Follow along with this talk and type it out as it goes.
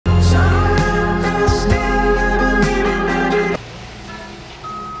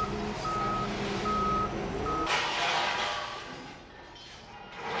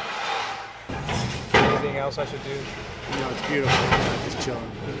dude. You know, it's beautiful. Just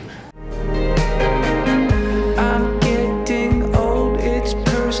chilling. I'm getting old, it's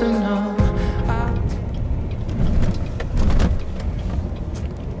personal.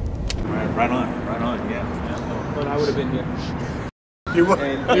 Right on, yeah. But I would have been here. You would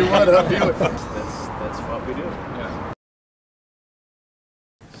have. That's what we do. Yeah.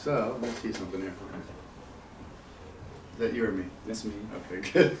 So, let's see something here. Is that you or me? That's me. Okay,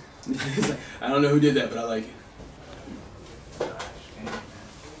 good. I don't know who did that, but I like it.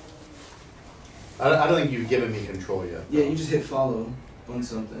 I don't think you've given me control yet. Yeah, you just hit follow on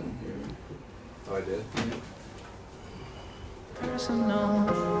something here. Oh, I did? Yeah. Personal.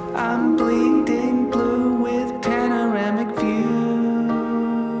 I'm bleeding blue with panoramic view.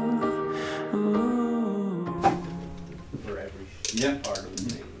 Ooh. For every part of the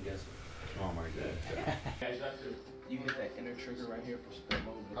thing, I guess. Oh my god. You hit that inner trigger right here for split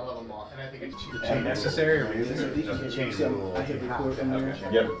mode. I love them all, and I think it's Necessary or change the rule. I hit record from there.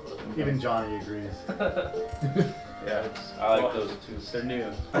 Yep. Even Johnny agrees. Yeah, I like those two. They're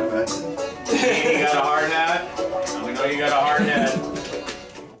new. Right. You got a hard hat? We know you got a hard hat.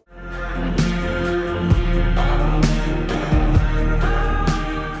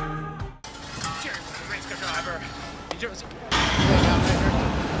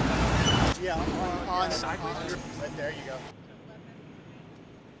 Yeah, on sideways. Right there you go.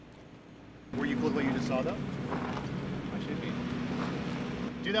 Were you cool with what you just saw though? I should be.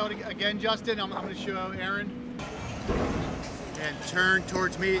 Do that one again, Justin. I'm going to show Aaron. And turn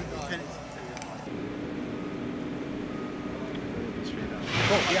towards me.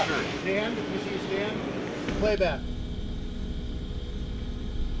 Oh, yeah. Stand, machine stand. Playback.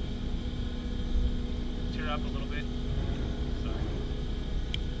 Turn it up a little bit. Sorry.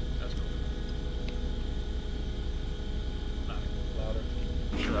 That's cool. Louder.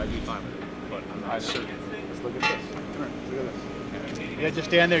 Sure, I do time it, but I'm not certain. Let's look at this. Look at this. Yeah, just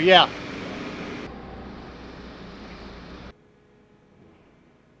stand there. Yeah.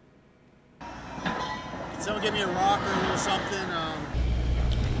 Can someone give me a rock or a little something?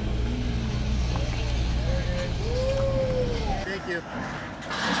 Thank you.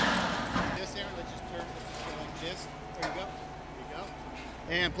 This, Aaron, let's just turn. Let's just go like this. There you go. There you go.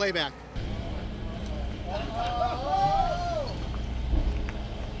 And playback.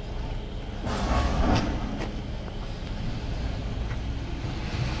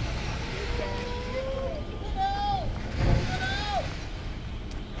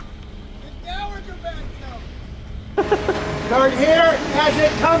 Start here as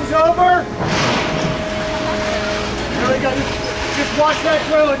it comes over. There we go. Just watch that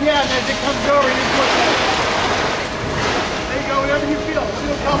throw, and yeah, and as it comes over, you just watch that. There you go, whatever you feel.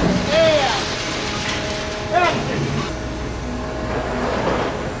 Feel comfortable. Yeah.